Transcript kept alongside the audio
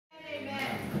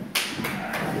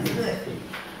is good.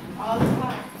 All the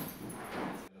time.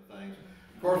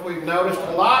 Of course, we've noticed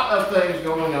a lot of things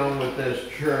going on with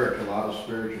this church, a lot of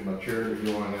spiritual maturity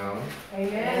going on.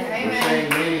 Amen. We're seeing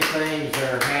many things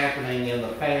that are happening in the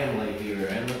family here,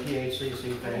 and the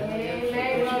THCC family.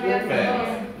 It's a good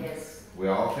family. Yes. We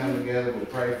all come together, we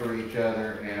pray for each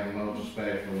other, and most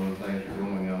especially when things are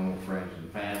going on with friends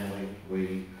and family,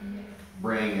 we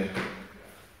bring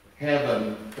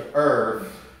heaven to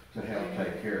earth to help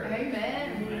take care of it.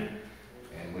 Amen.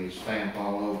 And we stamp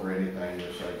all over anything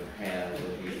that Satan has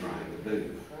that he's trying to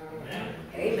do.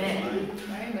 Amen.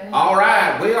 Amen. All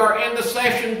right, we are into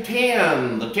session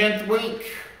 10, the 10th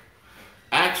week.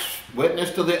 Acts,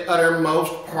 witness to the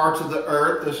uttermost parts of the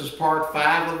earth. This is part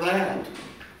 5 of that.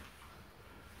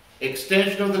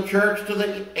 Extension of the church to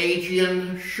the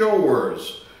Aegean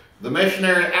shores. The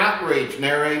missionary outreach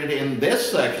narrated in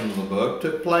this section of the book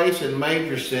took place in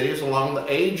major cities along the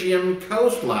Aegean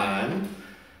coastline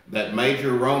that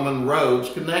major Roman roads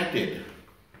connected.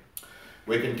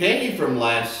 We continue from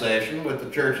last session with the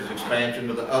church's expansion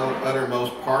to the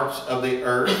uttermost parts of the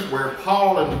earth, where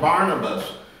Paul and Barnabas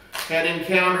had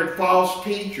encountered false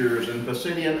teachers in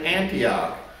Pisidian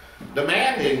Antioch,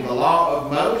 demanding the law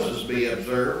of Moses be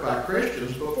observed by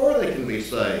Christians before they can be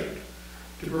saved.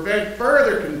 To prevent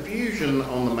further confusion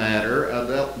on the matter,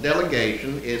 a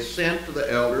delegation is sent to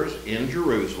the elders in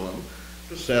Jerusalem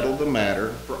to settle the matter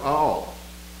for all.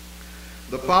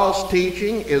 The false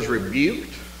teaching is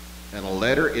rebuked, and a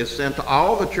letter is sent to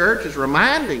all the churches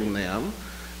reminding them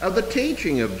of the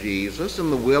teaching of Jesus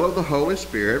and the will of the Holy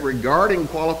Spirit regarding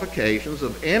qualifications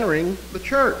of entering the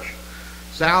church.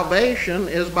 Salvation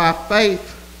is by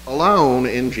faith alone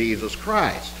in Jesus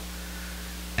Christ.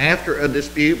 After a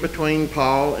dispute between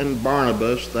Paul and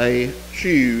Barnabas, they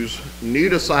choose new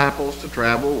disciples to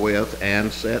travel with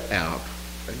and set out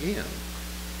again.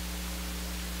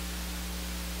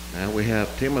 Now we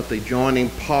have Timothy joining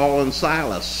Paul and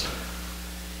Silas.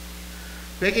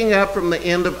 Picking up from the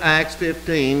end of Acts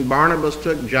 15, Barnabas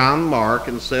took John Mark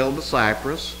and sailed to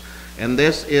Cyprus, and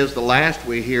this is the last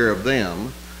we hear of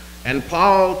them. And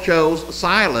Paul chose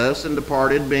Silas and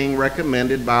departed, being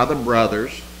recommended by the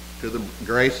brothers to the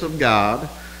grace of God,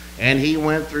 and he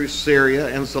went through Syria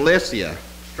and Cilicia,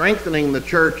 strengthening the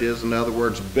churches, in other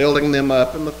words, building them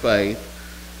up in the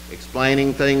faith,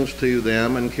 explaining things to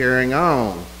them, and carrying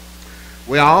on.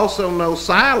 We also know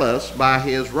Silas by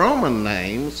his Roman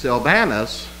name,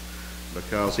 Silvanus,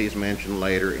 because he's mentioned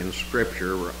later in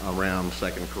Scripture around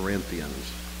 2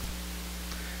 Corinthians.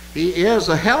 He is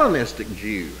a Hellenistic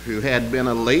Jew who had been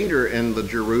a leader in the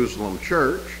Jerusalem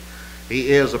church.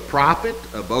 He is a prophet,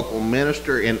 a vocal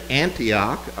minister in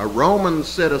Antioch, a Roman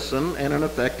citizen, and an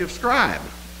effective scribe.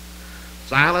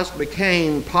 Silas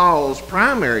became Paul's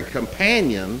primary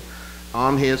companion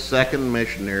on his second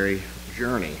missionary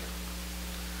journey.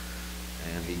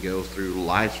 And he goes through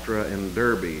Lystra and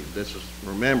Derbe. This is,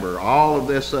 remember, all of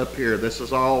this up here, this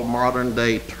is all modern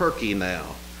day Turkey now.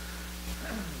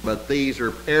 But these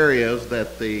are areas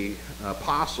that the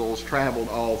apostles traveled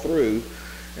all through,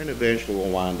 and eventually will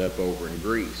wind up over in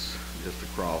Greece, just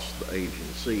across the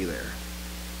Aegean Sea there.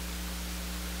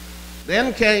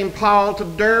 Then came Paul to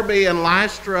Derbe and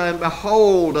Lystra, and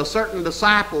behold, a certain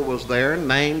disciple was there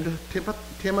named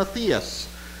Timothy,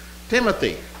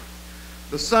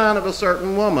 the son of a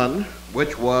certain woman,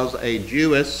 which was a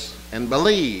Jewess and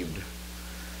believed.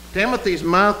 Timothy's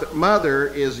mother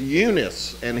is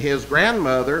Eunice, and his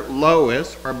grandmother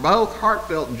Lois are both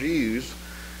heartfelt Jews,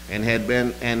 and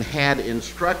had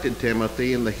instructed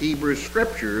Timothy in the Hebrew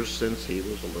Scriptures since he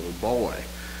was a little boy.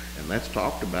 And that's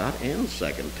talked about in 2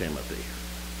 Timothy.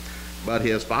 But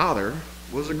his father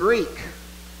was a Greek,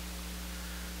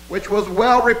 which was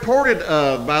well reported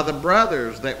of by the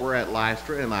brothers that were at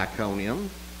Lystra and Iconium.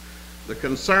 The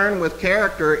concern with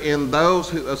character in those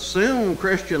who assume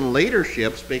Christian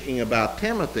leadership, speaking about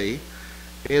Timothy,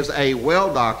 is a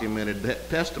well-documented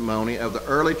testimony of the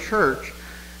early church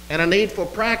and a needful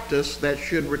practice that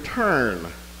should return.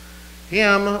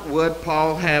 Him would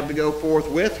Paul have to go forth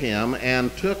with him,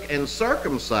 and took and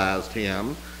circumcised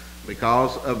him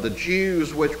because of the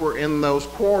Jews which were in those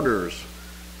quarters.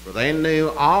 For they knew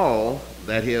all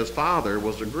that his father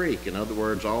was a Greek. In other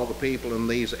words, all the people in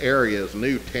these areas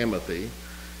knew Timothy,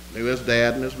 knew his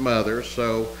dad and his mother,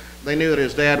 so they knew that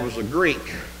his dad was a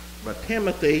Greek. But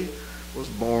Timothy was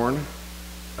born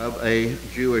of a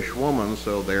Jewish woman,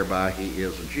 so thereby he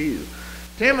is a Jew.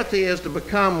 Timothy is to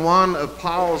become one of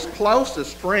Paul's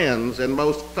closest friends and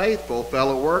most faithful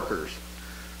fellow workers.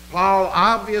 Paul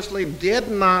obviously did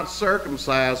not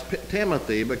circumcise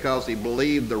Timothy because he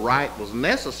believed the rite was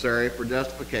necessary for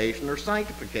justification or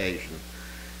sanctification.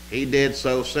 He did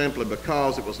so simply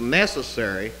because it was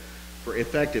necessary for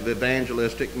effective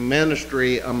evangelistic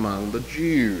ministry among the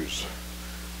Jews.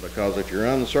 Because if you're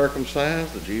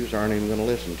uncircumcised, the Jews aren't even going to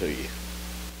listen to you.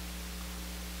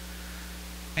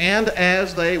 And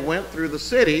as they went through the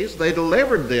cities, they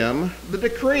delivered them the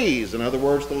decrees. In other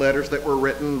words, the letters that were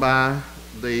written by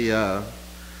the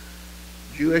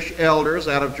Jewish elders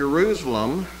out of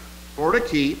Jerusalem for to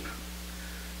keep,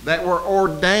 that were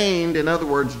ordained, in other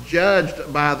words,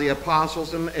 judged by the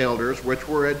apostles and elders which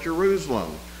were at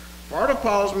Jerusalem. Part of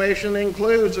Paul's mission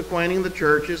includes acquainting the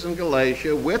churches in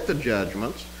Galatia with the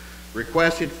judgments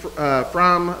requested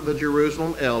from the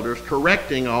Jerusalem elders,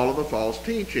 correcting all of the false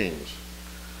teachings.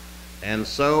 And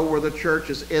so were the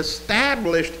churches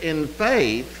established in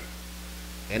faith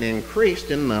and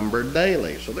increased in number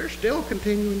daily. So they're still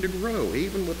continuing to grow,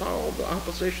 even with all the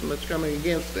opposition that's coming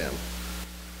against them.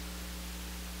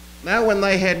 Now when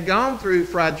they had gone through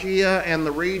Phrygia and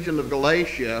the region of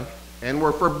Galatia, and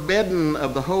were forbidden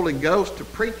of the Holy Ghost to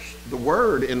preach the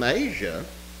word in Asia,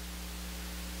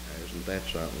 isn't that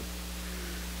something?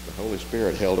 The Holy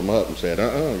Spirit held them up and said,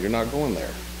 you're not going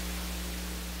there.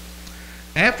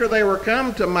 After they were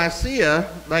come to Mysia,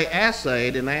 they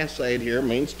assayed, and assayed here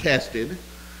means tested,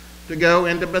 to go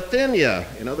into Bithynia.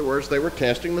 In other words, they were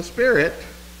testing the Spirit.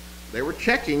 They were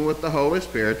checking with the Holy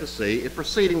Spirit to see if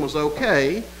proceeding was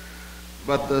okay,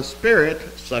 but the Spirit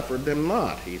suffered them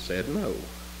not. He said no.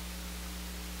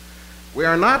 We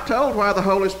are not told why the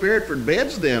Holy Spirit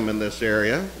forbids them in this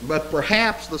area, but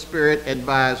perhaps the Spirit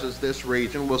advises this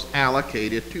region was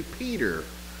allocated to Peter.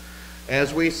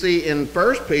 As we see in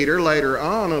 1 Peter later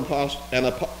on, in 1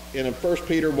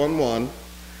 Peter 1:1,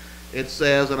 it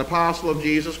says, an apostle of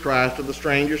Jesus Christ to the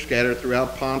strangers scattered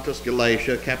throughout Pontus,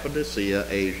 Galatia, Cappadocia,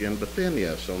 Asia, and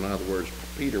Bithynia. So in other words,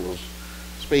 Peter was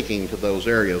speaking to those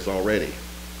areas already.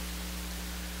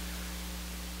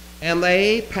 And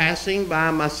they, passing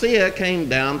by Mysia, came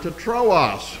down to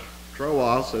Troas.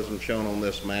 Troas isn't shown on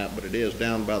this map, but it is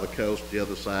down by the coast, the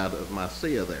other side of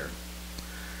Mysia there.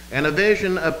 And a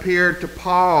vision appeared to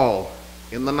Paul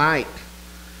in the night.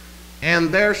 And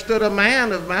there stood a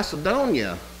man of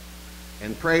Macedonia,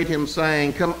 and prayed him,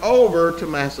 saying, come over to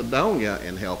Macedonia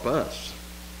and help us.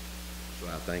 So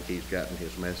I think he's gotten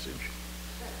his message.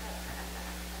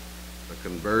 The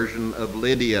conversion of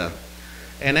Lydia.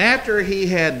 And after he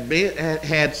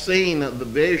had seen the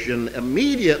vision,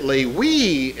 immediately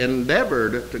we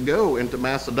endeavored to go into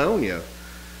Macedonia.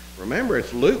 Remember,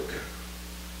 it's Luke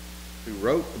who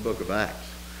wrote the book of Acts.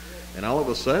 And all of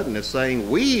a sudden it's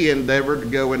saying we endeavored to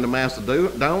go into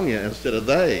Macedonia instead of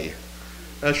they.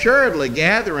 Assuredly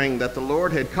gathering that the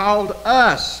Lord had called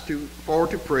us to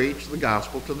preach the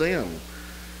gospel to them.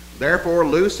 Therefore,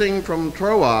 loosing from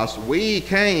Troas, we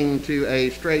came to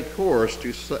a straight course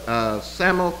to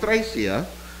Samothracia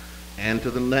and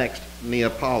to the next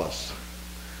Neapolis.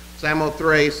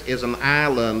 Samothrace is an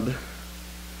island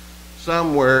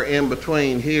somewhere in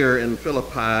between here and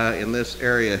Philippi, in this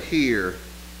area here.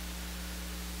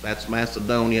 That's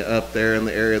Macedonia up there, in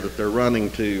the area that they're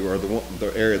running to, or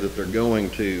the area that they're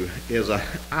going to, is an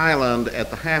island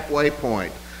at the halfway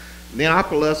point.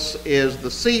 Neapolis is the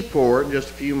seaport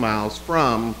just a few miles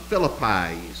from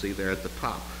Philippi. You see there at the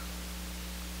top.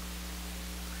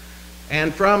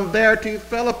 And from there to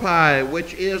Philippi,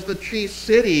 which is the chief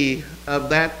city of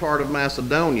that part of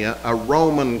Macedonia, a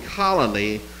Roman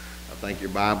colony. I think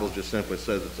your Bible just simply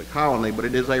says it's a colony, but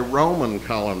it is a Roman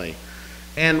colony.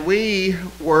 And we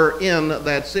were in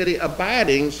that city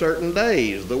abiding certain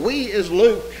days. The we is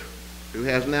Luke, who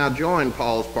has now joined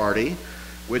Paul's party,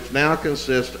 which now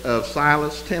consists of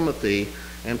Silas, Timothy,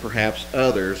 and perhaps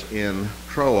others in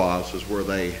Troas, is where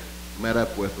they met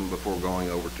up with them before going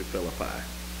over to Philippi.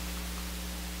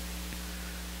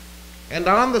 And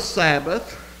on the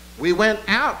Sabbath, we went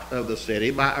out of the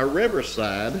city by a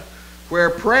riverside where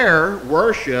prayer,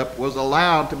 worship, was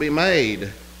allowed to be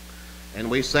made. And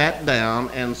we sat down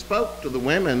and spoke to the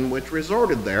women which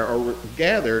resorted there, or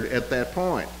gathered at that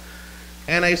point.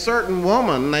 And a certain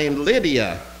woman named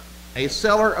Lydia, a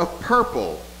seller of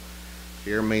purple,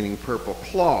 here meaning purple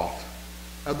cloth,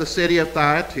 of the city of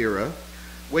Thyatira,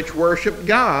 which worshiped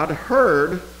God,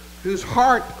 heard, whose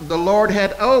heart the Lord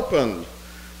had opened.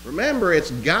 Remember,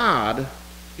 it's God.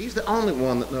 He's the only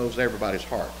one that knows everybody's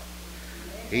heart.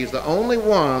 He's the only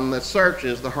one that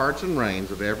searches the hearts and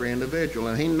reins of every individual,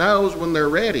 and he knows when they're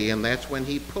ready, and that's when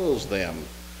he pulls them.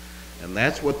 And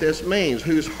that's what this means,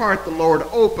 whose heart the Lord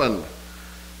opened,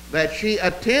 that she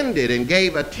attended and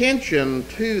gave attention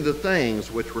to the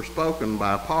things which were spoken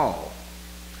by Paul.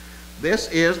 This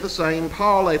is the same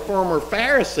Paul, a former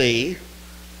Pharisee.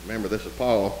 Remember, this is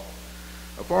Paul,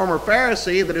 a former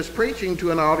Pharisee that is preaching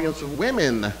to an audience of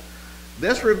women.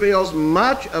 This reveals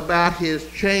much about his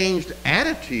changed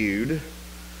attitude,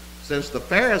 since the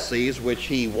Pharisees, which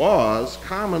he was,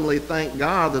 commonly thanked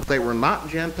God that they were not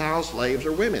Gentile slaves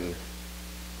or women.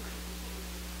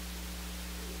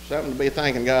 Something to be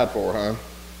thanking God for, huh?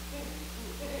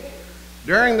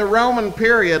 During the Roman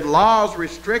period, laws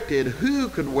restricted who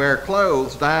could wear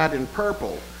clothes dyed in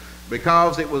purple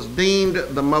because it was deemed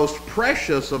the most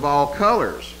precious of all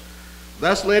colors.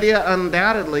 Thus, Lydia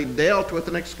undoubtedly dealt with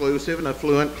an exclusive and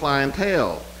affluent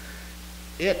clientele.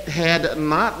 It had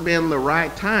not been the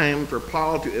right time for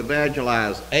Paul to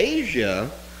evangelize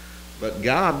Asia, but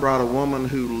God brought a woman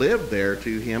who lived there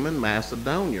to him in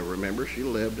Macedonia. Remember, she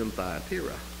lived in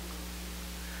Thyatira.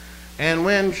 And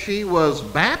when she was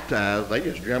baptized, they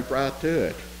just jumped right to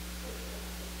it.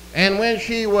 And when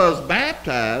she was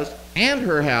baptized and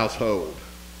her household,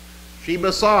 she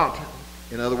besought,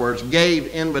 in other words, gave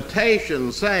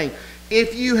invitation, saying,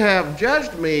 "If you have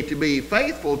judged me to be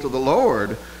faithful to the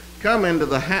Lord, come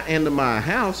into my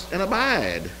house and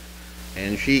abide."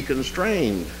 And she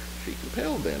compelled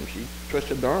them. She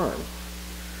twisted the arm.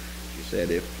 She said,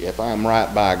 if I'm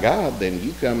right by God, then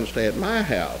you come and stay at my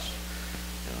house.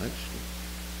 It's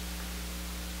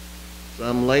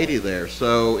some lady there.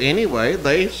 So anyway,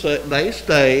 they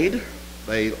stayed.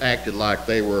 They acted like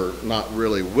they were not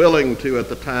really willing to at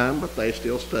the time, but they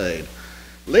still stayed.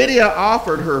 Lydia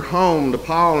offered her home to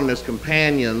Paul and his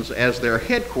companions as their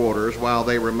headquarters while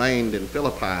they remained in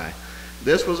Philippi.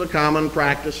 This was a common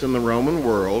practice in the Roman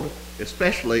world,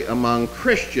 especially among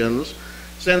Christians,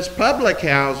 since public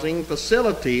housing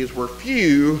facilities were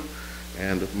few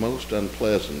and most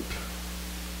unpleasant.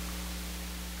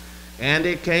 And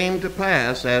it came to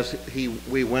pass, as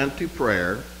we went to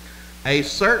prayer, a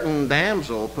certain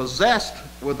damsel possessed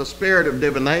with the spirit of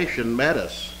divination met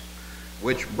us,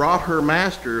 which brought her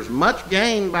masters much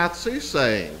gain by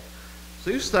soothsaying.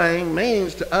 Soothsaying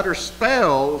means to utter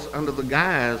spells under the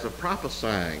guise of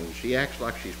prophesying. She acts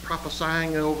like she's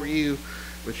prophesying over you,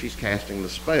 but she's casting the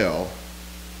spell.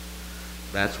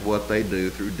 That's what they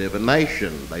do through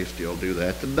divination. They still do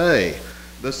that today.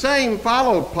 The same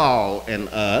followed Paul and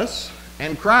us,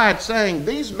 and cried, saying,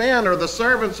 "These men are the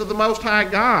servants of the Most High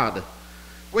God,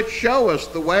 which show us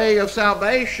the way of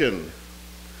salvation."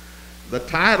 The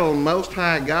title Most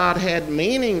High God had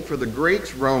meaning for the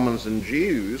Greeks, Romans, and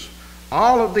Jews.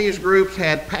 All of these groups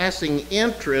had passing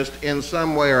interest in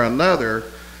some way or another,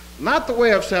 not the way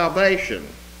of salvation.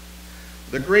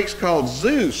 The Greeks called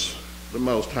Zeus the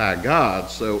Most High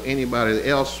God, so anybody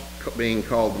else being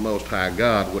called the Most High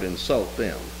God would insult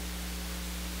them.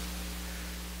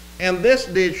 And this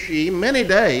did she many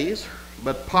days,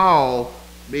 but Paul,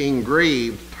 being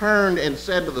grieved, turned and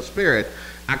said to the Spirit,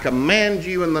 "I command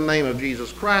you in the name of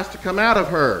Jesus Christ to come out of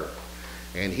her."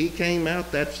 And he came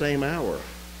out that same hour.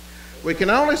 We can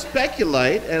only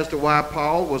speculate as to why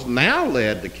Paul was now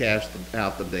led to cast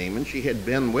out the demon. She had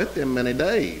been with him many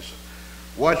days.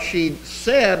 What she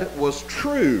said was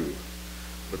true,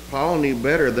 but Paul knew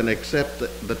better than accept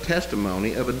the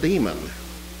testimony of a demon.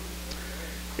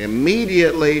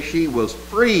 Immediately she was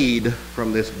freed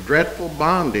from this dreadful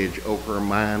bondage over her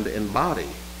mind and body.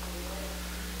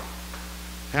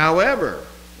 However,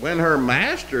 when her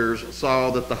masters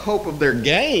saw that the hope of their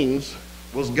gains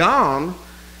was gone,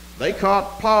 they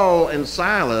caught Paul and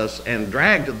Silas and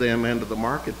dragged them into the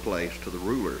marketplace to the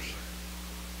rulers,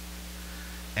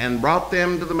 and brought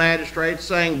them to the magistrates,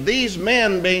 saying, "These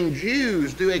men, being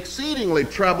Jews, do exceedingly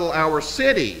trouble our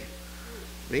city."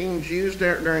 Being Jews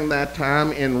during that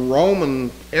time in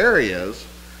Roman areas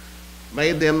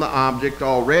made them the object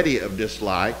already of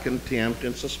dislike, contempt,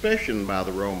 and suspicion by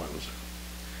the Romans.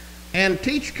 "And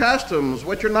teach customs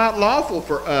which are not lawful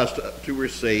for us to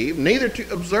receive, neither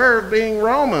to observe, being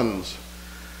Romans."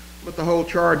 But the whole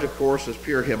charge, of course, is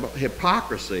pure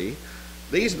hypocrisy.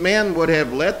 These men would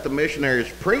have let the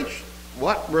missionaries preach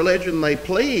what religion they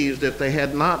pleased if they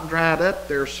had not dried up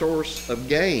their source of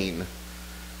gain,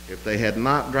 if they had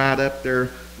not dried up their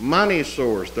money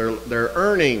source, their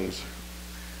earnings.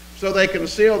 So they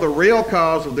conceal the real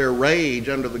cause of their rage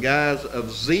under the guise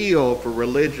of zeal for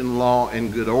religion, law,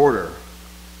 and good order.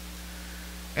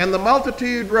 And the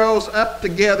multitude rose up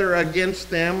together against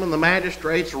them, and the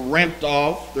magistrates rent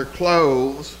off their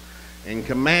clothes and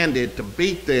commanded to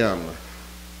beat them.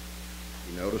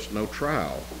 You notice no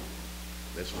trial.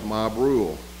 This is mob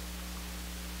rule.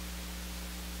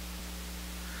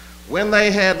 When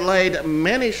they had laid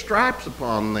many stripes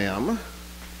upon them,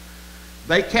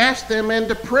 they cast them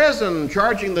into prison,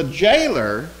 charging the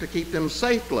jailer to keep them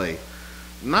safely.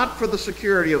 not for the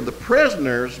security of the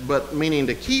prisoners, but meaning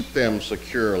to keep them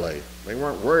securely. They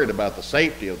weren't worried about the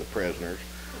safety of the prisoners.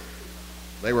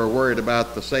 They were worried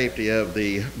about the safety of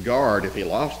the guard if he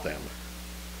lost them.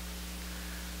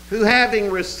 Who,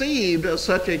 having received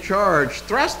such a charge,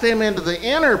 thrust them into the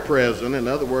inner prison. In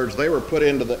other words, they were put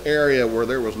into the area where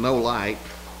there was no light,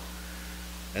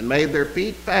 and made their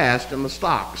feet fast in the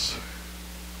stocks.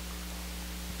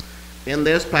 In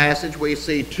this passage, we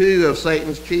see two of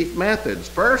Satan's chief methods.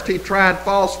 First, he tried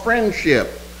false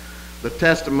friendship, the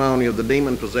testimony of the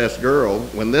demon-possessed girl.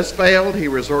 When this failed, he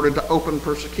resorted to open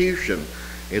persecution.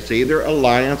 It's either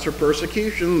alliance or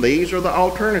persecution. These are the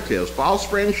alternatives: false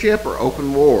friendship or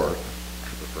open war. I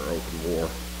prefer open war.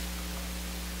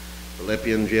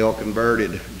 Philippian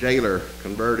jailer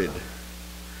converted.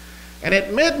 And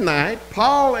at midnight,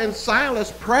 Paul and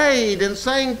Silas prayed and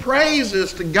sang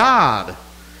praises to God.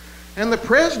 And the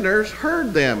prisoners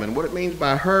heard them. And what it means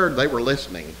by heard, they were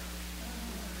listening.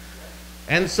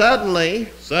 And suddenly,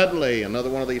 another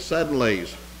one of these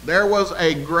suddenlies, there was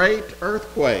a great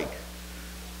earthquake,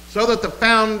 so that the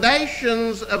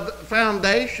foundations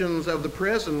of the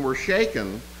prison were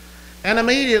shaken. And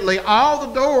immediately all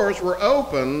the doors were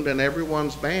opened and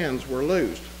everyone's bands were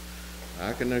loosed.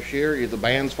 I can assure you the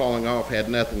bands falling off had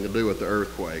nothing to do with the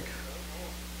earthquake.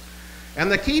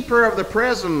 And the keeper of the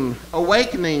prison,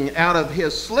 awakening out of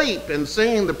his sleep and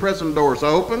seeing the prison doors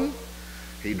open,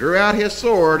 he drew out his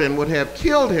sword and would have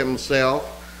killed himself,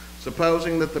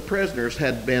 supposing that the prisoners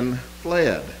had been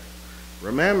fled.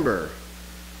 Remember,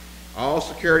 all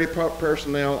security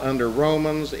personnel under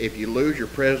Romans, if you lose your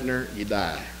prisoner, you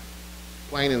die.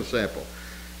 Plain and simple.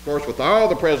 Of course, with all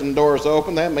the prison doors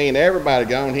open, that means everybody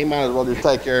gone. He might as well just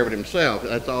take care of it himself.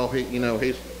 That's all he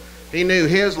knew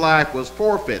his life was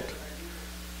forfeit.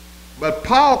 But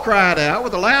Paul cried out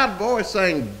with a loud voice,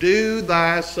 saying, "Do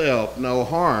thyself no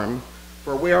harm,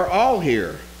 for we are all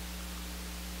here."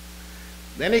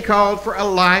 Then he called for a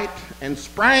light and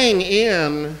sprang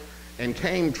in and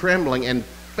came trembling and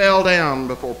fell down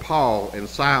before Paul and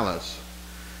Silas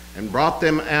and brought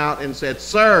them out and said,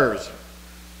 "Sirs,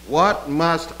 what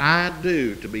must I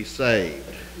do to be saved?"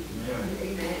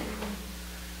 Amen.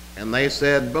 And they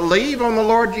said, "Believe on the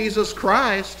Lord Jesus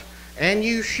Christ, and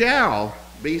you shall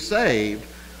be saved,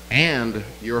 and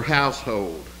your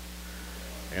household."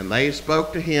 And they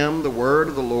spoke to him the word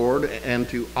of the Lord and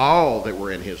to all that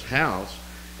were in his house.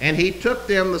 And he took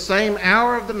them the same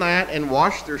hour of the night and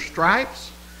washed their stripes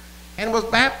and was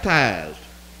baptized.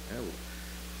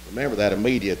 Remember that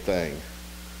immediate thing.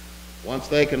 Once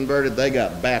they converted, they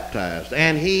got baptized.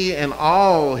 And he and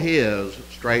all his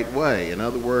straightway. In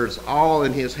other words, all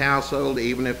in his household,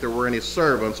 even if there were any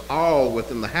servants, all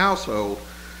within the household.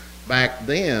 Back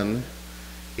then,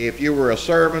 if you were a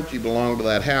servant, you belonged to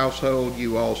that household,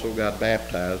 you also got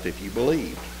baptized if you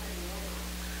believed.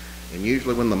 And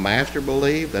usually when the master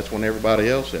believed, that's when everybody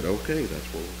else said, "Okay, that's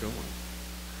where we're going."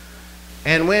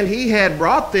 And when he had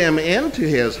brought them into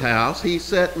his house, he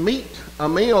set a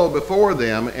meal before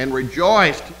them, and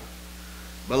rejoiced,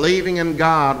 believing in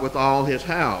God with all his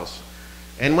house.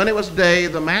 And when it was day,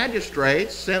 the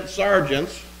magistrates sent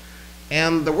sergeants.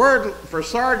 And the word for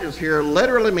sergeants here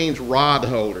literally means rod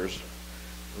holders.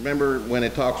 Remember when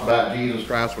it talks about Jesus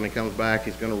Christ, when he comes back,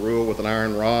 he's going to rule with an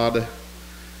iron rod?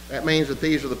 That means that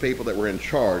these are the people that were in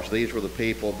charge. These were the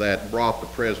people that brought the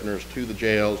prisoners to the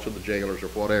jails, to the jailers, or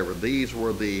whatever. These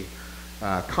were the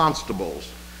constables,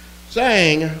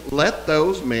 saying, "Let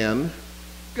those men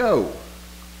go."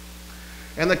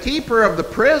 And the keeper of the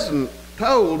prison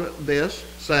told this,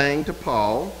 saying to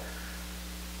Paul,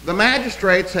 "The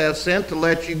magistrates have sent to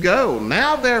let you go.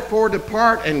 Now therefore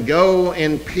depart and go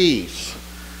in peace."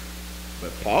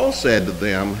 But Paul said to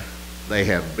them, "They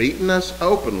have beaten us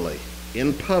openly,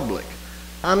 in public,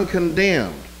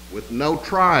 uncondemned, with no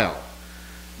trial.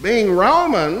 Being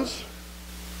Romans,"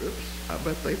 oops, I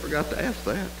bet they forgot to ask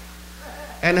that,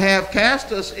 "and have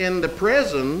cast us into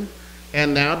prison,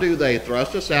 and now do they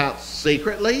thrust us out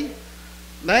secretly?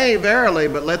 Nay, verily,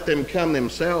 but let them come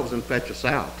themselves and fetch us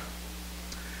out."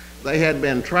 They had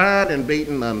been tried and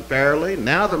beaten unfairly.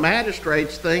 Now the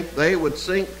magistrates think they would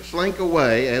slink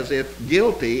away as if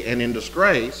guilty and in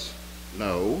disgrace.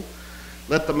 No,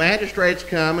 let the magistrates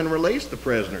come and release the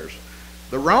prisoners.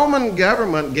 The Roman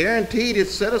government guaranteed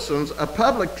its citizens a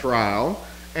public trial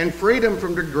and freedom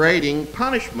from degrading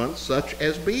punishments such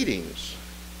as beatings.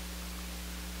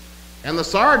 And the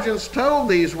sergeants told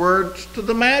these words to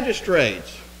the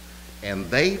magistrates, and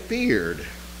they feared.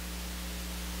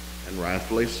 And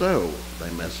rightfully so, they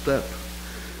messed up.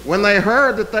 When they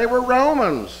heard that they were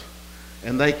Romans,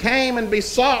 and they came and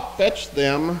besought, fetched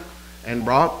them, and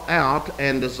brought out,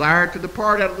 and desired to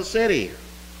depart out of the city.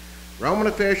 Roman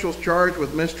officials charged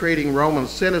with mistreating Roman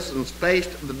citizens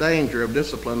faced the danger of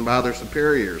discipline by their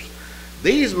superiors.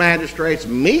 These magistrates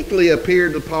meekly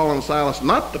appeared to Paul and Silas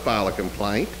not to file a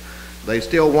complaint. They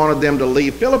still wanted them to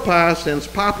leave Philippi since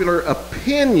popular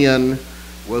opinion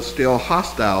was still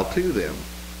hostile to them.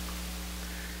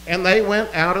 And they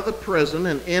went out of the prison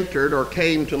and entered or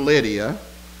came to Lydia.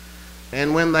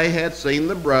 And when they had seen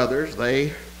the brothers,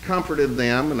 they comforted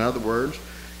them. In other words,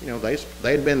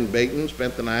 they'd been beaten,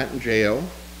 spent the night in jail,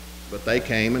 but they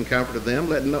came and comforted them,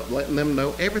 letting them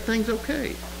know everything's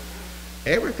okay.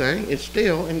 Everything is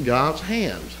still in God's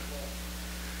hands.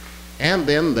 And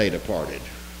then they departed.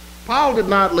 Paul did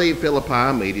not leave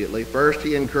Philippi immediately. First,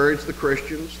 he encouraged the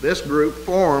Christians. This group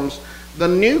forms the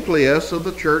nucleus of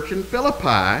the church in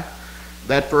Philippi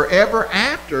that forever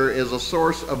after is a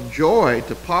source of joy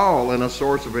to Paul and a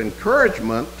source of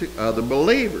encouragement to other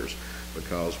believers,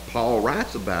 because Paul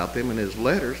writes about them in his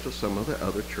letters to some of the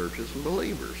other churches and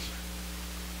believers.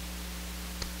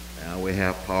 Now we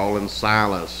have Paul and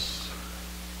Silas.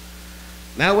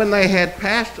 Now when they had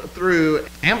passed through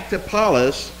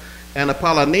Amphipolis and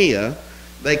Apollonia,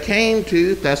 they came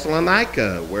to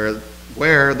Thessalonica,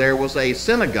 where there was a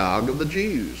synagogue of the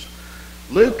Jews.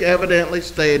 Luke evidently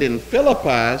stayed in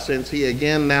Philippi, since he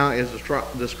again now is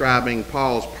describing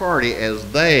Paul's party as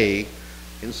they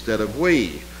instead of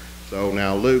we. So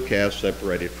now Luke has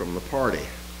separated from the party.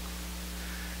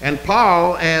 And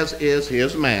Paul, as is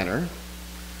his manner,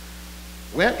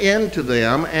 went into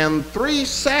them, and 3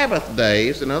 Sabbath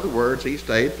days, in other words, he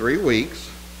stayed 3 weeks,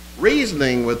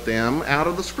 reasoning with them out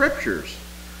of the Scriptures,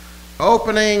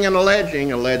 opening and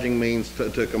alleging means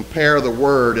to compare the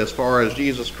word as far as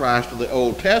Jesus Christ to the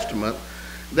Old Testament,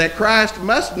 that Christ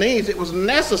must needs, it was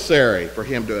necessary for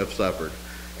him to have suffered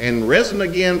and risen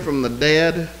again from the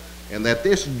dead, and that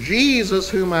this Jesus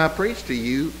whom I preach to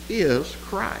you is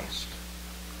Christ.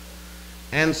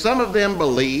 And some of them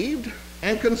believed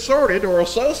and consorted or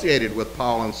associated with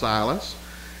Paul and Silas,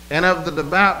 and of the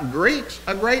devout Greeks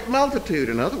a great multitude.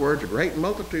 In other words, a great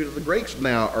multitude of the Greeks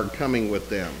now are coming with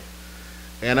them.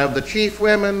 And of the chief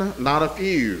women, not a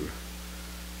few.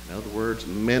 In other words,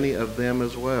 many of them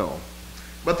as well.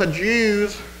 But the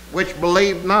Jews which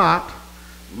believed not,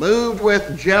 moved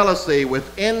with jealousy,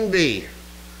 with envy,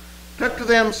 took to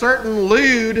them certain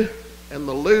lewd, and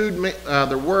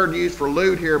the word used for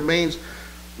lewd here means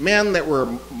men that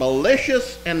were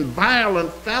malicious and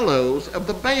violent fellows of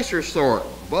the baser sort.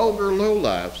 Vulgar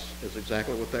lowlifes is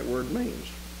exactly what that word means.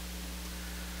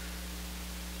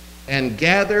 And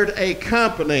gathered a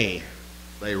company.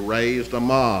 They raised a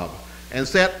mob, and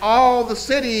set all the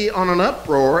city on an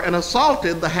uproar, and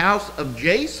assaulted the house of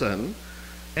Jason,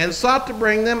 and sought to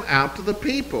bring them out to the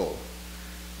people.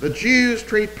 The Jews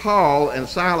treat Paul and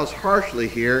Silas harshly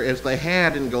here, as they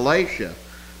had in Galatia,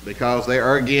 because they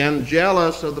are again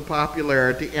jealous of the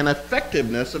popularity and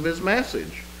effectiveness of his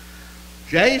message.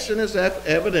 Jason is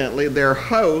evidently their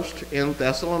host in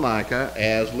Thessalonica,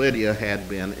 as Lydia had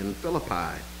been in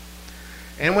Philippi.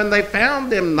 And when they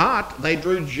found them not, they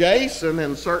drew Jason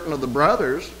and certain of the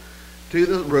brothers to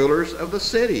the rulers of the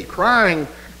city, crying,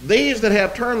 "These that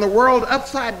have turned the world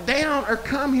upside down are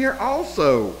come here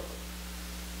also."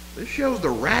 This shows the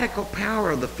radical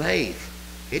power of the faith.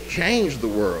 It changed the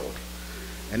world,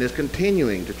 and is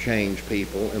continuing to change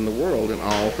people in the world and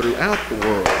all throughout the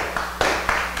world.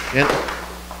 And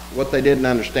what they didn't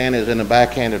understand is, in a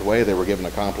backhanded way, they were given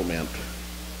a compliment.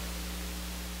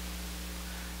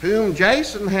 Whom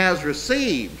Jason has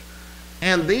received,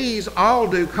 and these all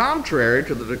do contrary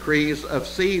to the decrees of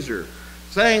Caesar,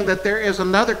 saying that there is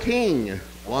another king,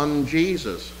 one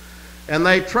Jesus. And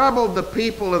they troubled the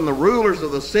people and the rulers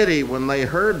of the city when they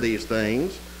heard these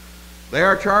things. They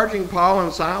are charging Paul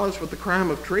and Silas with the crime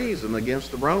of treason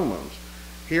against the Romans.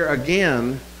 Here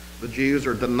again, the Jews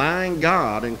are denying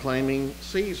God and claiming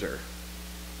Caesar.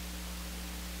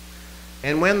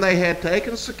 And when they had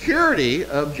taken security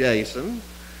of Jason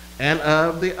and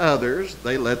of the others,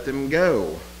 they let them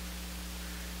go.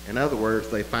 In other words,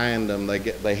 they find them,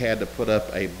 they had to put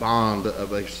up a bond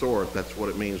of a sort. That's what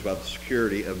it means by the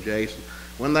security of Jason.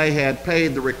 When they had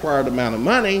paid the required amount of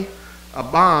money, a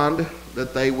bond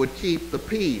that they would keep the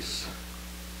peace.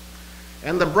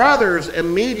 And the brothers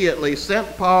immediately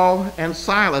sent Paul and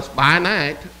Silas by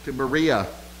night to Berea,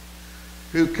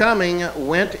 who coming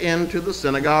went into the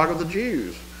synagogue of the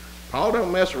Jews. Paul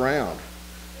don't mess around.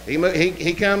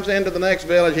 He comes into the next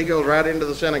village, he goes right into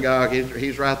the synagogue,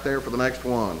 he's right there for the next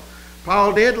one.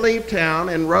 Paul did leave town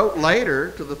and wrote later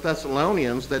to the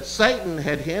Thessalonians that Satan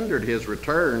had hindered his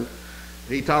return.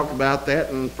 He talked about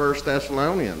that in 1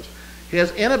 Thessalonians.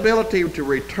 His inability to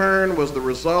return was the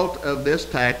result of this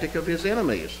tactic of his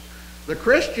enemies. The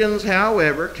Christians,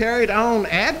 however, carried on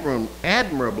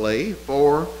admirably,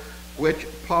 for which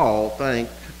Paul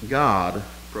thanked God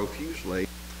profusely.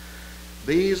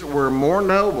 These were more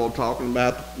noble, talking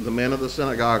about the men of the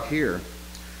synagogue here,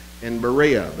 in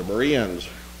Berea, the Bereans.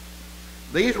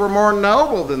 These were more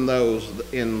noble than those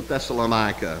in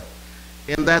Thessalonica,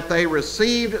 in that they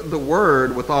received the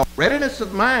word with all readiness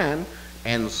of mind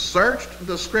and searched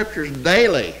the scriptures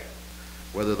daily,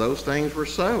 whether those things were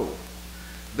so.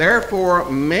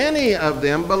 Therefore many of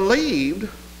them believed,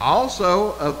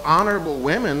 also of honorable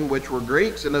women, which were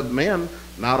Greeks, and of men,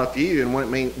 not a few. And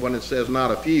when it says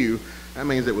not a few, that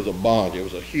means it was a bunch. It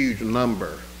was a huge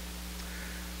number.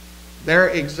 Their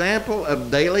example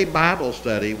of daily Bible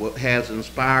study has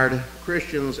inspired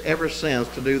Christians ever since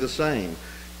to do the same.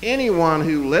 Anyone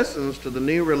who listens to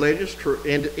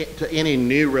any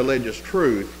new religious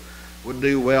truth would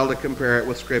do well to compare it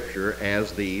with Scripture,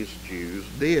 as these Jews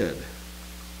did.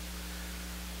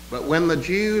 But when the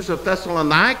Jews of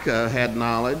Thessalonica had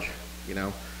knowledge,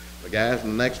 the guys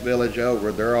in the next village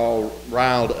over, they're all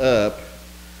riled up.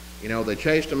 They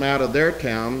chased them out of their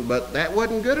town, but that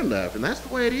wasn't good enough, and that's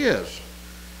the way it is.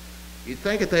 You'd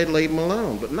think that they'd leave them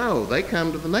alone, but no, they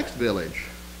come to the next village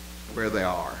where they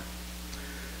are.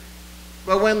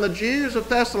 But when the Jews of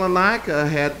Thessalonica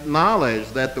had knowledge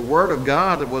that the word of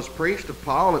God was preached of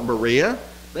Paul at Berea,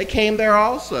 they came there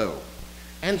also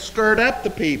and stirred up the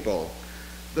people.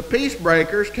 The peace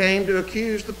breakers came to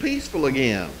accuse the peaceful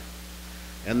again.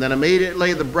 And then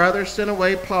immediately the brothers sent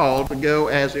away Paul to go,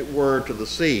 as it were, to the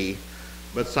sea.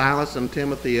 But Silas and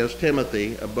Timothy, as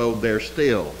Timothy, abode there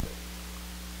still.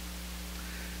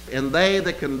 And they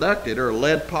that conducted or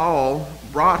led Paul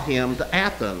brought him to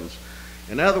Athens.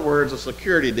 In other words, a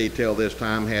security detail this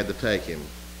time had to take him.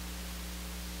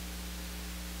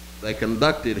 They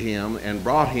conducted him and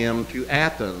brought him to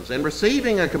Athens. And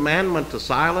receiving a commandment to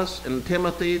Silas and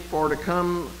Timothy for to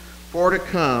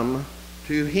come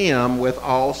to him with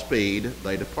all speed,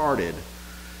 they departed.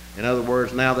 In other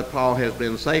words, now that Paul has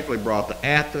been safely brought to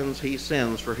Athens, he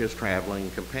sends for his traveling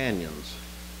companions.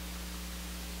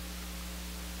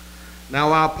 Now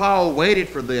while Paul waited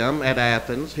for them at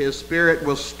Athens, his spirit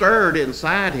was stirred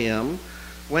inside him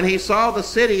when he saw the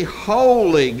city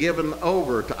wholly given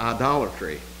over to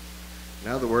idolatry. In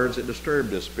other words, it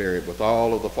disturbed his spirit with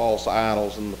all of the false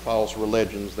idols and the false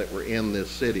religions that were in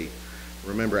this city.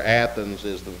 Remember, Athens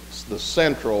is the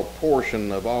central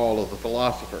portion of all of the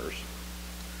philosophers.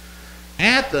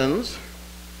 Athens,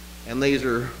 and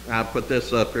I put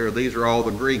this up here, these are all the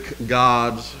Greek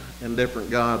gods and different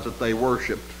gods that they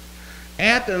worshipped.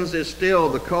 Athens is still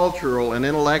the cultural and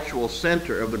intellectual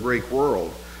center of the Greek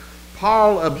world.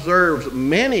 Paul observes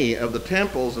many of the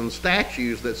temples and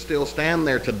statues that still stand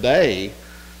there today.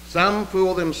 Some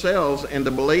fool themselves into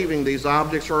believing these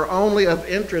objects are only of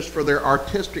interest for their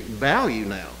artistic value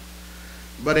now.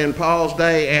 But in Paul's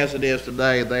day, as it is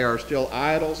today, they are still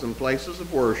idols and places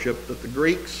of worship that the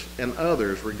Greeks and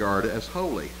others regard as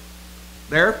holy.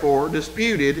 Therefore,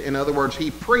 disputed, in other words,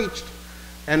 he preached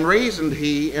and reasoned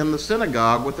he in the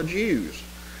synagogue with the Jews,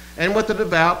 and with the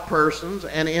devout persons,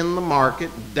 and in the market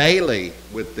daily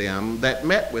with them that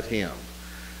met with him.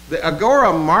 The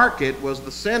Agora market was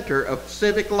the center of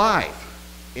civic life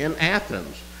in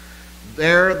Athens.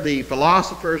 There the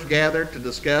philosophers gathered to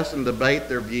discuss and debate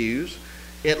their views.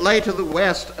 It lay to the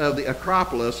west of the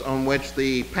Acropolis, on which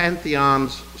the Pantheon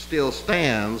still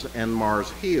stands, and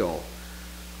Mars Hill.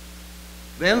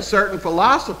 Then certain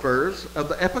philosophers of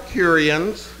the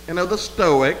Epicureans and of the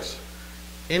Stoics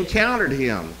encountered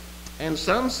him, and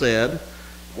some said,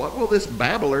 "What will this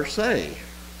babbler say?"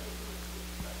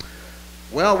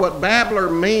 Well, what babbler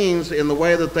means in the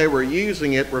way that they were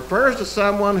using it refers to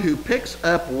someone who picks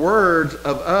up words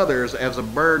of others as a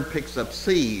bird picks up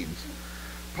seeds.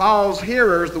 Paul's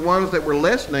hearers, the ones that were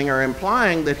listening, are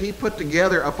implying that he put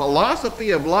together a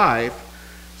philosophy of life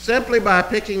simply by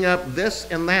picking up this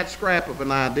and that scrap of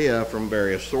an idea from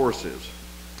various sources.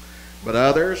 But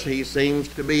others, he seems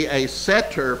to be a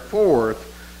setter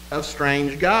forth of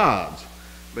strange gods,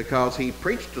 because he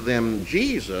preached to them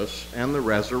Jesus and the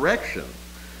resurrection.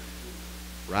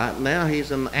 Right now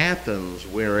he's in Athens,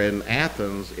 where in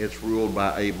Athens it's ruled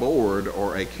by a board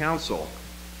or a council.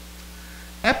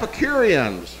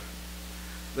 Epicureans.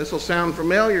 This will sound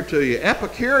familiar to you.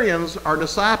 Epicureans are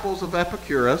disciples of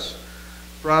Epicurus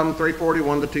from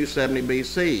 341 to 270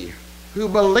 BC, who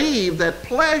believe that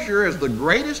pleasure is the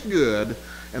greatest good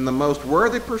and the most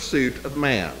worthy pursuit of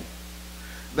man.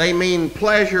 They mean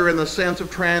pleasure in the sense of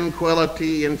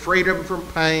tranquility and freedom from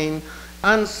pain,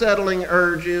 unsettling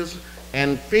urges,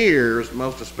 and fears,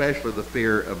 most especially the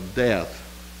fear of death.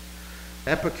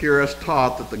 Epicurus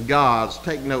taught that the gods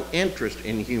take no interest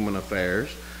in human affairs.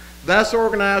 Thus,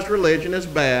 organized religion is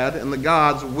bad, and the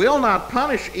gods will not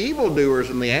punish evildoers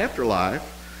in the afterlife.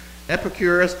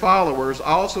 Epicurus' followers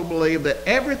also believe that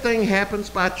everything happens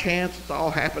by chance, it's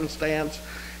all happenstance,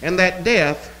 and that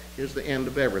death is the end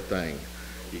of everything.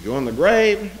 You go in the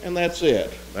grave, and that's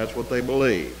it. That's what they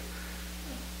believe.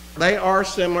 They are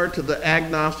similar to the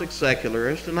agnostic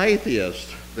secularist and atheist.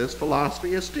 This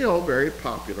philosophy is still very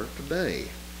popular today.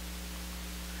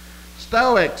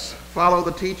 Stoics follow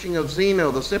the teaching of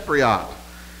Zeno the Cypriot.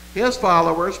 His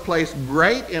followers place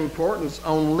great importance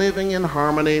on living in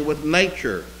harmony with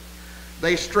nature.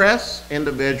 They stress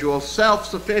individual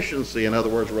self-sufficiency, in other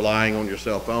words, relying on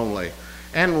yourself only,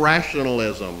 and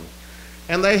rationalism.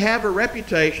 And they have a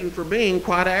reputation for being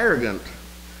quite arrogant.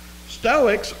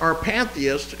 Stoics are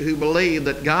pantheists who believe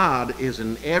that God is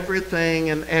in everything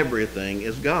and everything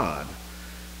is God.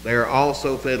 They are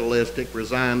also fatalistic,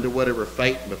 resigned to whatever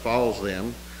fate befalls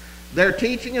them. Their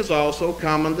teaching is also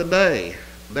common today.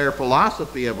 Their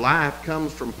philosophy of life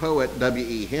comes from poet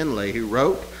W.E. Henley, who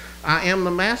wrote, "I am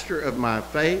the master of my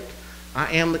fate,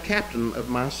 I am the captain of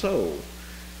my soul."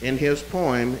 In his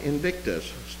poem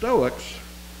Invictus, Stoics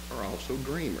are also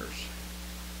dreamers.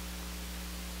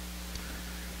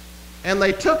 And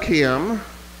they took him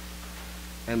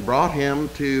and brought him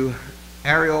to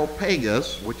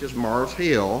Areopagus, which is Mars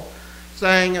Hill,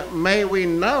 saying, "May we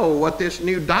know what this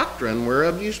new doctrine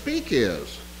whereof you speak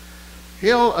is?"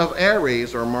 Hill of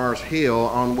Ares, or Mars Hill,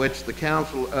 on which the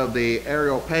council of the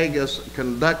Areopagus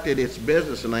conducted its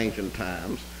business in ancient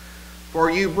times.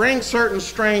 For you bring certain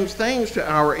strange things to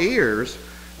our ears.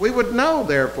 We would know,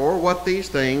 therefore, what these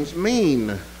things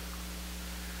mean.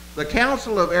 The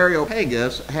Council of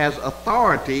Areopagus has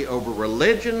authority over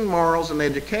religion, morals, and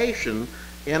education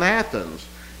in Athens.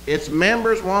 Its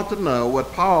members want to know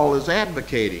what Paul is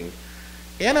advocating.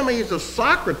 Enemies of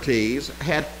Socrates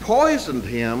had poisoned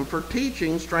him for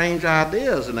teaching strange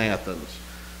ideas in Athens.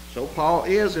 So Paul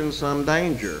is in some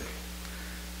danger.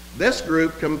 This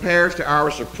group compares to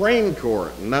our Supreme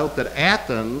Court. Note that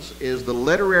Athens is the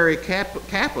literary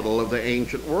capital of the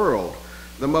ancient world,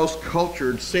 the most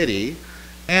cultured city,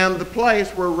 and the place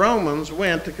where Romans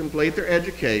went to complete their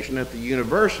education at the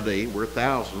university where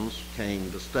thousands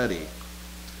came to study.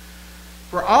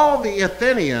 For all the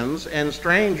Athenians and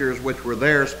strangers which were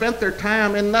there spent their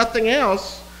time in nothing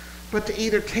else but to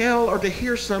either tell or to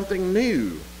hear something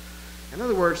new. In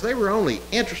other words, they were only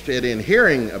interested in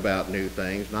hearing about new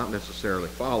things, not necessarily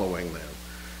following them.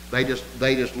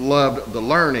 They just loved the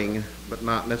learning, but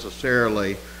not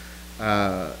necessarily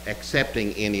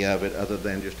accepting any of it other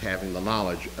than just having the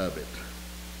knowledge of it.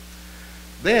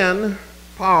 Then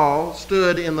Paul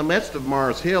stood in the midst of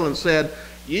Mars Hill and said,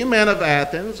 "You men of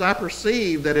Athens, I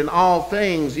perceive that in all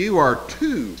things you are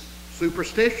too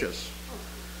superstitious,"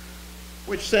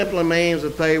 which simply means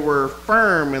that they were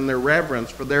firm in their reverence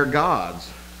for their gods.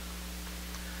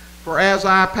 "For as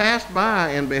I passed by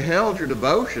and beheld your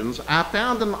devotions, I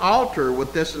found an altar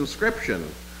with this inscription,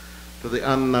 to the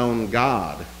unknown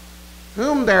God,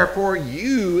 whom therefore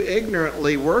you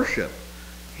ignorantly worship.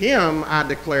 Him I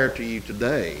declare to you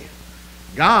today.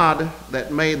 God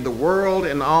that made the world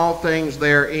and all things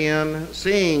therein,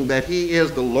 seeing that he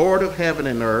is the Lord of heaven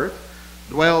and earth,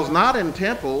 dwells not in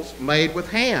temples made with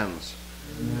hands.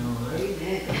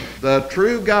 The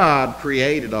true God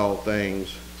created all things.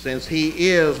 Since he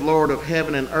is Lord of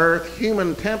heaven and earth,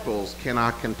 human temples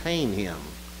cannot contain him.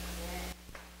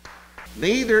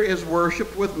 Neither is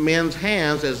worship with men's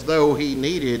hands as though he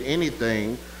needed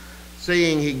anything,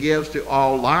 seeing he gives to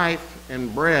all life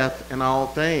and breath and all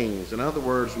things." In other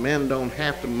words, men don't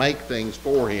have to make things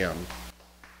for him.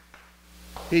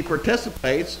 He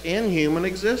participates in human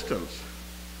existence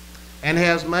and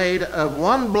has made of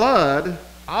one blood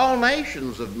all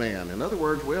nations of men. In other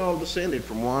words, we all descended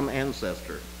from one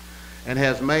ancestor. And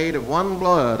has made of one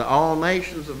blood all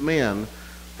nations of men,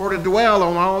 for to dwell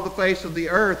on all the face of the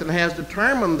earth, and has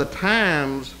determined the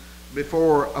times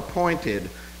before appointed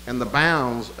and the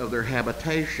bounds of their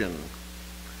habitation.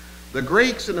 The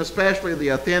Greeks, and especially the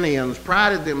Athenians,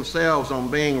 prided themselves on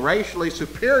being racially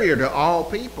superior to all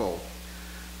people.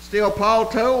 Still, Paul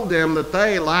told them that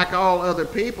they, like all other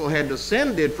people, had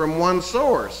descended from one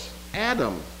source,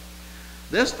 Adam.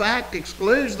 This fact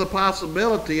excludes the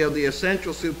possibility of the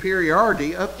essential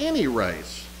superiority of any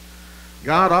race.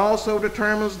 God also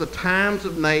determines the times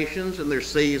of nations and their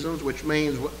seasons, which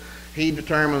means he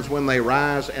determines when they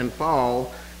rise and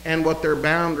fall and what their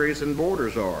boundaries and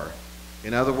borders are.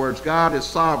 In other words, God is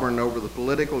sovereign over the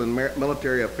political and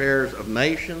military affairs of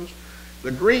nations.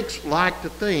 The Greeks like to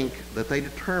think that they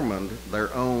determined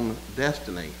their own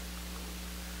destiny.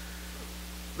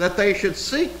 that they should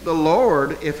seek the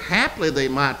Lord, if haply they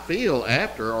might feel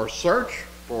after or search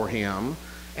for him,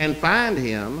 and find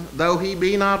him, though he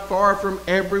be not far from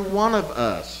every one of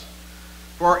us.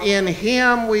 For in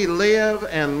him we live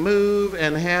and move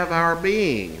and have our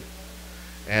being,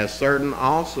 as certain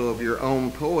also of your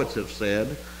own poets have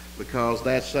said, because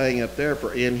that saying up there,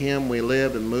 for in him we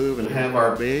live and move and have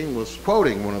our being, was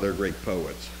quoting one of their Greek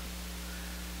poets,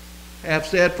 have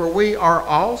said, for we are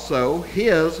also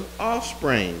his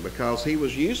offspring, because he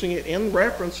was using it in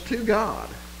reference to God.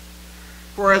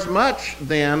 For as much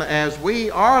then as we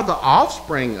are the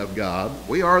offspring of God,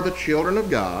 we are the children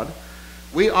of God,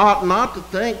 we ought not to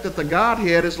think that the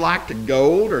Godhead is like to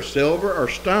gold or silver or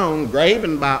stone,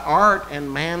 graven by art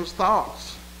and man's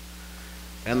thoughts.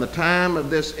 And the time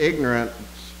of this ignorance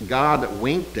God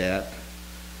winked at,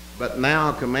 but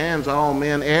now commands all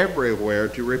men everywhere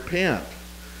to repent.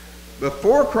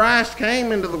 Before Christ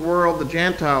came into the world, the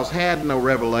Gentiles had no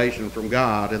revelation from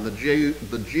God, and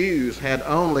the Jews had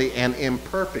only an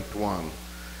imperfect one.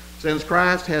 Since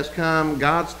Christ has come,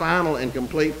 God's final and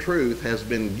complete truth has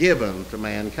been given to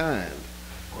mankind.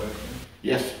 Question.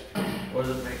 Yes. What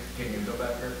does it mean? Can you go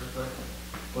back there for a second?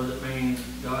 What does it mean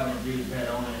God and Jews had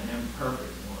only an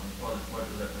imperfect one? What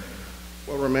does that mean?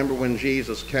 Well, remember when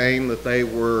Jesus came that they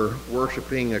were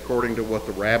worshiping according to what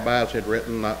the rabbis had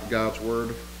written, not God's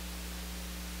word?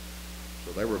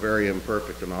 So they were very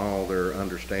imperfect in all their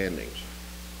understandings.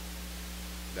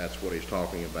 That's what he's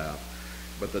talking about.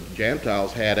 But the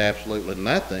Gentiles had absolutely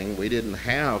nothing. We didn't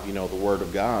have, the word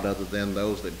of God other than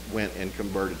those that went and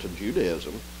converted to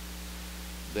Judaism.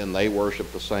 Then they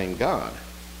worshiped the same God.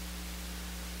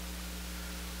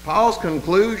 Paul's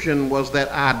conclusion was that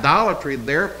idolatry,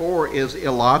 therefore, is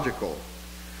illogical.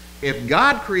 If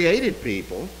God created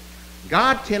people,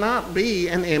 God cannot be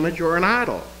an image or an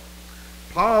idol.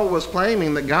 Paul was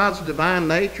claiming that God's divine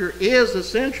nature is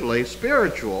essentially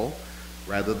spiritual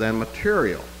rather than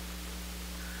material.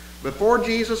 Before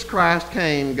Jesus Christ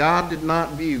came, God did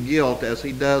not view guilt as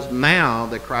he does now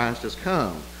that Christ has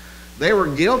come. They were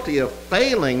guilty of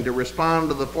failing to respond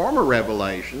to the former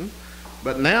revelation,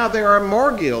 but now they are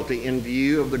more guilty in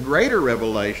view of the greater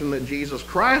revelation that Jesus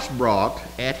Christ brought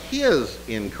at his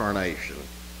incarnation.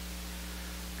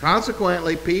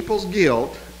 Consequently, people's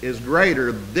guilt is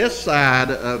greater this side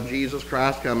of Jesus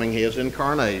Christ coming, his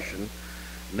incarnation.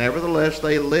 Nevertheless,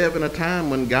 they live in a time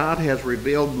when God has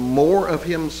revealed more of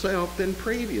himself than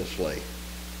previously.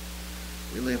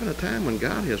 We live in a time when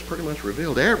God has pretty much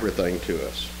revealed everything to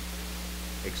us,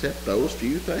 except those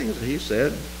few things that he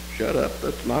said, shut up,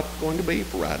 that's not going to be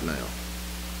for right now.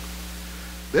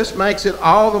 This makes it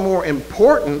all the more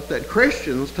important that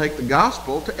Christians take the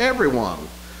gospel to everyone.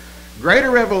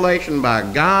 Greater revelation by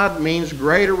God means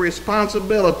greater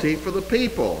responsibility for the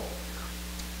people,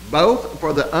 both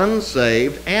for the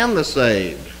unsaved and the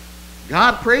saved.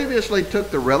 God previously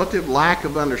took the relative lack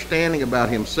of understanding about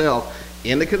himself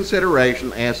into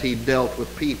consideration as he dealt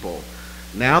with people.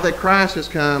 Now that Christ has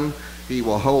come, he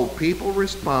will hold people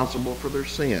responsible for their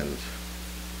sins.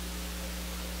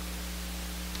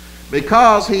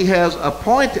 Because he has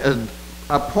appointed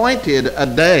a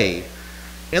day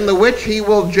in the which he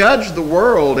will judge the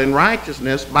world in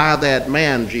righteousness by that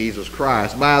man, Jesus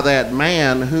Christ, by that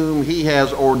man whom he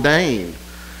has ordained.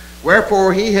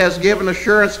 Wherefore he has given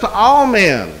assurance to all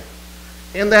men,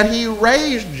 in that he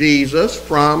raised Jesus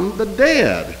from the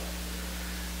dead.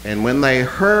 And when they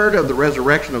heard of the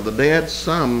resurrection of the dead,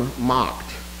 some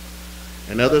mocked.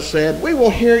 And others said, we will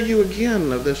hear you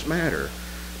again of this matter.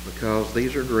 Because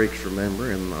these are Greeks, remember,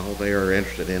 and all they are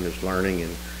interested in is learning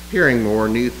and hearing more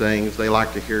new things. They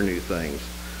like to hear new things.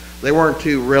 They weren't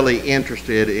too really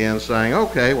interested in saying,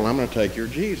 okay, well, I'm going to take your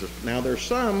Jesus. Now, there's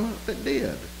some that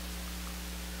did.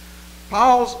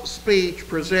 Paul's speech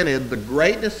presented the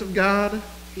greatness of God,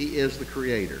 he is the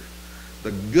creator.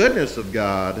 The goodness of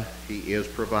God, he is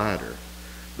provider.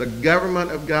 The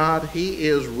government of God, he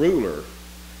is ruler.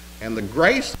 And the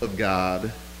grace of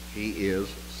God, he is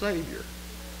Savior.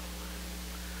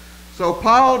 So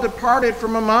Paul departed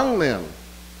from among them.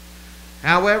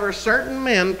 However, certain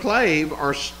men clave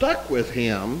or stuck with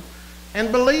him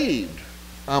and believed.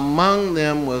 Among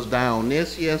them was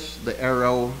Dionysius the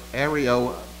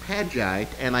Areopagite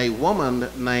and a woman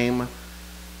named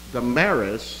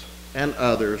Damaris and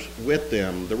others with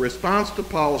them. The response to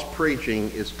Paul's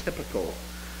preaching is typical.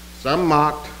 Some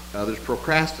mocked, others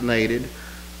procrastinated,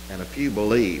 and a few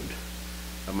believed.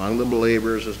 Among the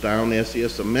believers is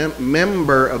Dionysius, a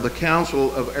member of the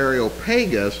council of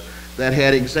Areopagus that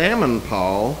had examined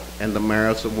Paul, and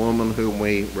Damaris, a woman whom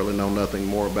we really know nothing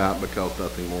more about because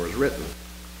nothing more is written.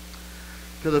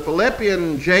 To the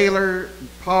Philippian jailer,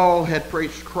 Paul had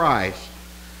preached Christ,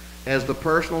 as the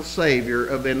personal Savior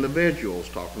of individuals,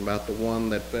 talking about the one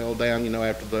that fell down,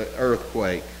 after the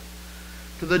earthquake.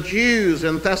 To the Jews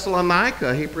in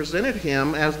Thessalonica, he presented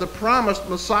him as the promised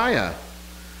Messiah.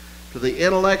 To the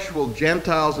intellectual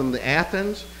Gentiles in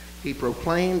Athens, he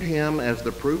proclaimed him as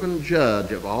the proven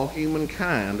judge of all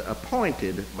humankind,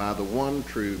 appointed by the one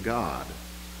true God.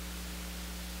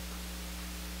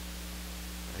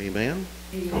 Amen?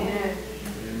 Amen.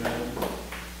 Amen.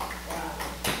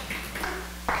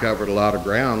 Covered a lot of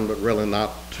ground, but really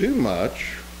not too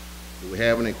much. Do we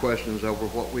have any questions over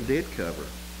what we did cover?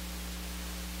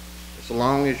 As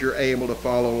long as you're able to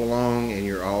follow along and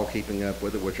you're all keeping up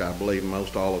with it, which I believe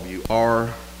most all of you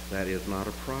are, that is not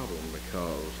a problem,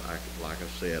 because, like I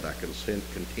said, I can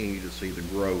continue to see the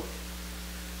growth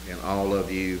in all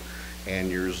of you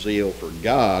and your zeal for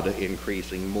God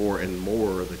increasing more and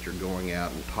more, that you're going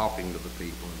out and talking to the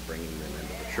people and bringing them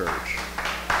into the church.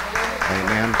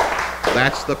 Amen.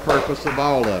 That's the purpose of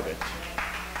all of it.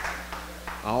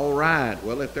 All right.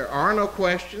 Well, if there are no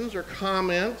questions or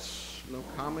comments, no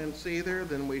comments either,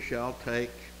 then we shall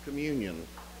take communion.